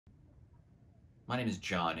My name is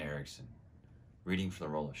John Erickson, reading for the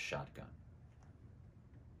role of Shotgun.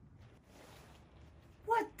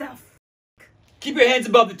 What the f***? Keep your hands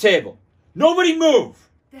above the table. Nobody move!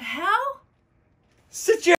 The hell?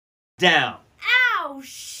 Sit your down. Ow,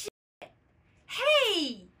 shit!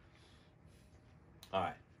 Hey!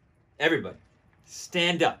 Alright, everybody,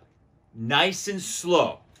 stand up. Nice and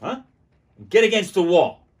slow, huh? And get against the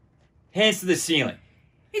wall. Hands to the ceiling.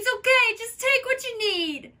 It's okay, just take what you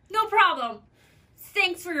need. No problem.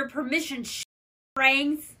 Thanks for your permission,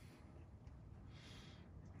 brains.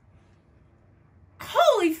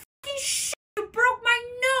 Holy fucking shit, you broke my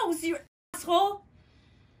nose, you asshole.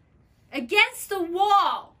 Against the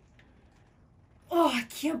wall. Oh, I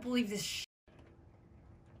can't believe this shit.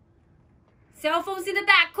 Cell phones in the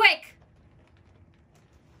back, quick.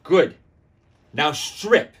 Good. Now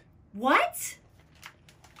strip. What?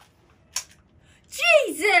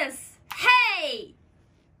 Jesus! Hey!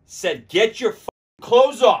 Said get your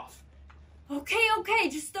clothes off. Okay,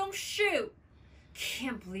 just don't shoot.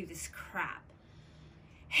 Can't believe this crap.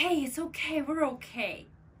 Hey, it's okay, we're okay.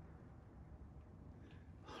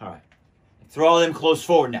 Alright. Throw all them clothes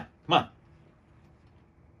forward now. Come on.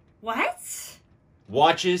 What?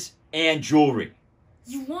 Watches and jewelry.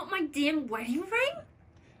 You want my damn wedding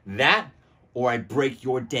ring? That, or I break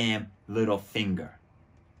your damn little finger.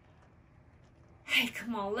 Hey,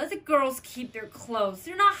 come on, let the girls keep their clothes.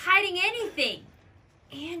 They're not hiding anything.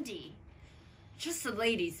 Andy, just the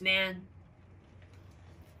ladies, man.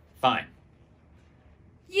 Fine.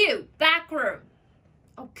 You, back room.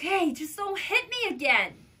 Okay, just don't hit me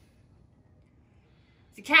again.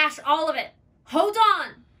 The cash, all of it. Hold on.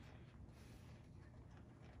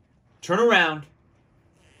 Turn around.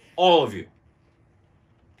 All of you.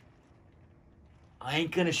 I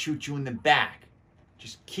ain't gonna shoot you in the back.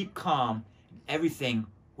 Just keep calm and everything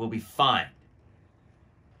will be fine.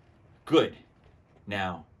 Good.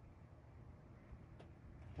 Now,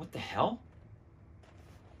 what the hell?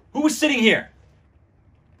 Who was sitting here?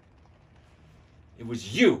 It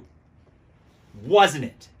was you, wasn't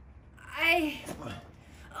it?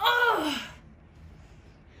 Oh!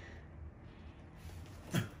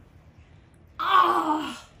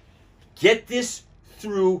 Get this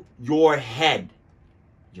through your head.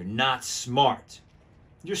 You're not smart.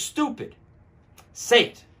 You're stupid. Say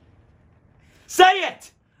it. Say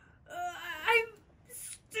it! I'm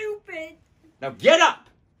stupid. Now get up!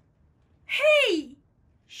 Hey!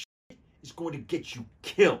 Shit is going to get you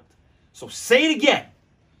killed. So say it again.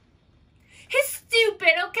 He's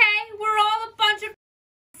stupid, okay? We're all a bunch of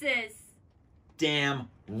s***s. Damn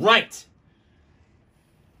right.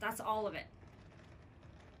 That's all of it.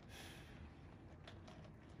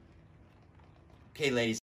 Okay,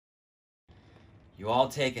 ladies. You all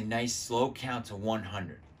take a nice slow count to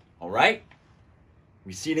 100. All right?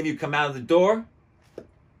 We see any of you come out of the door?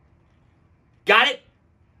 Got it?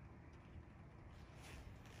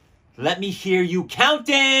 Let me hear you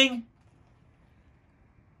counting.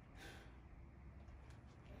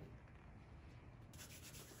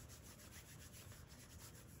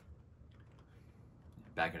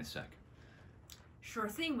 Back in a sec. Sure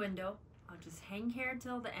thing, Window. I'll just hang here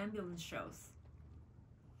till the ambulance shows.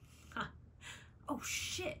 Huh. Oh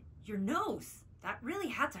shit, your nose. That really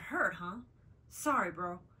had to hurt, huh? Sorry,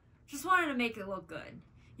 bro. Just wanted to make it look good.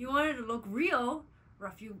 You wanted to look real,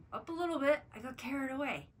 rough you up a little bit. I got carried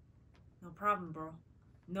away. No problem, bro.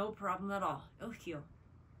 No problem at all. It'll heal.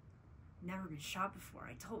 Never been shot before.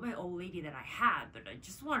 I told my old lady that I had, but I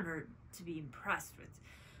just wanted her to be impressed with.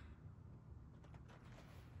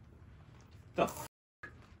 The f***?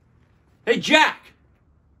 Hey, Jack!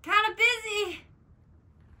 Kinda busy.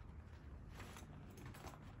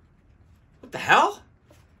 What the hell?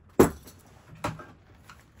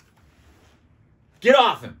 Get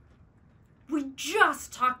off him! We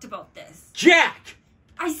just talked about this. Jack!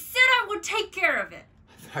 I said I would take care of it.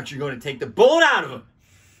 I thought you were going to take the bullet out of him.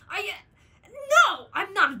 No,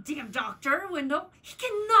 I'm not a damn doctor, Window. He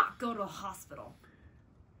cannot go to a hospital.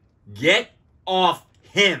 Get off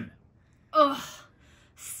him. Ugh.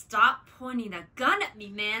 Stop pointing a gun at me,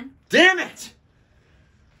 man. Damn it!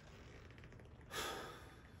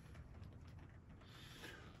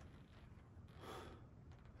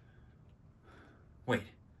 Wait.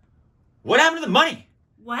 What happened to the money?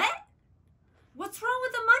 What? What's wrong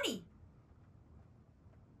with the money?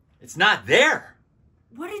 It's not there.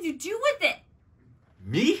 What did you do with it?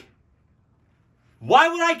 Me? Why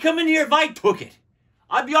would I come in here if I took it?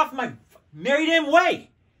 I'd be off my merry damn way.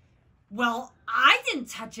 Well, I didn't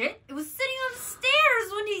touch it. It was sitting on the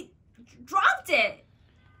stairs when he dropped it.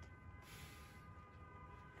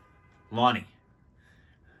 Lonnie,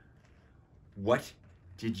 what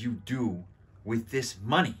did you do with this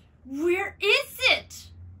money? Where is it?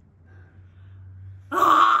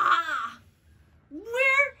 Ah!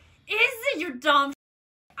 Where is it, you dumb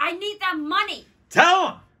I need that money. Tell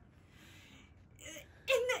him!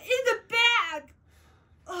 In the bag.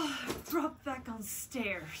 Oh, drop back on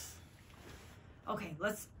stairs. Okay,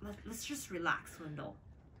 let's just relax, Wendell.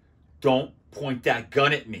 Don't point that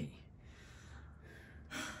gun at me.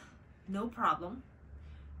 No problem.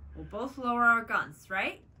 We'll both lower our guns,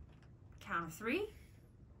 right? Count of 3.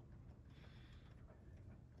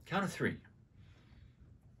 Count of 3.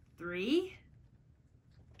 3,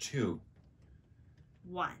 2.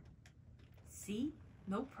 1. See?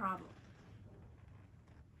 No problem.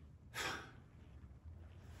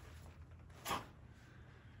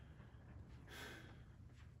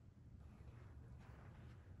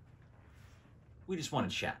 We just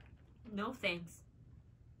want to chat. No thanks.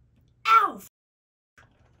 Ow!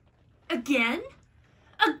 Again?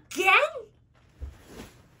 Again?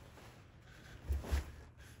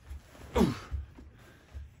 Oof.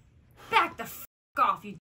 Back the off,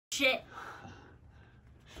 you shit.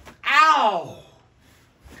 Ow!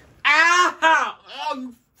 Ow! Oh,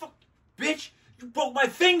 you fuck bitch! You broke my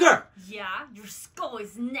finger! Yeah, your skull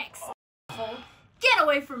is next, asshole. Get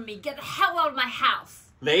away from me. Get the hell out of my house.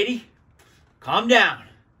 Lady, calm down.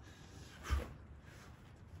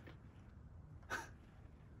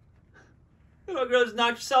 You little girl just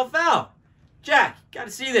knocked yourself out. Jack,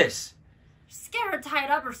 gotta see this. Just get her tied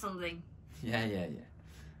up or something. Yeah.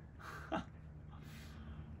 I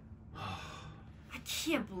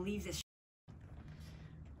can't believe this.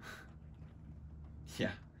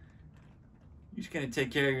 Yeah. You just gonna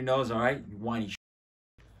take care of your nose, alright? You whiny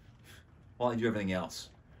while I do everything else.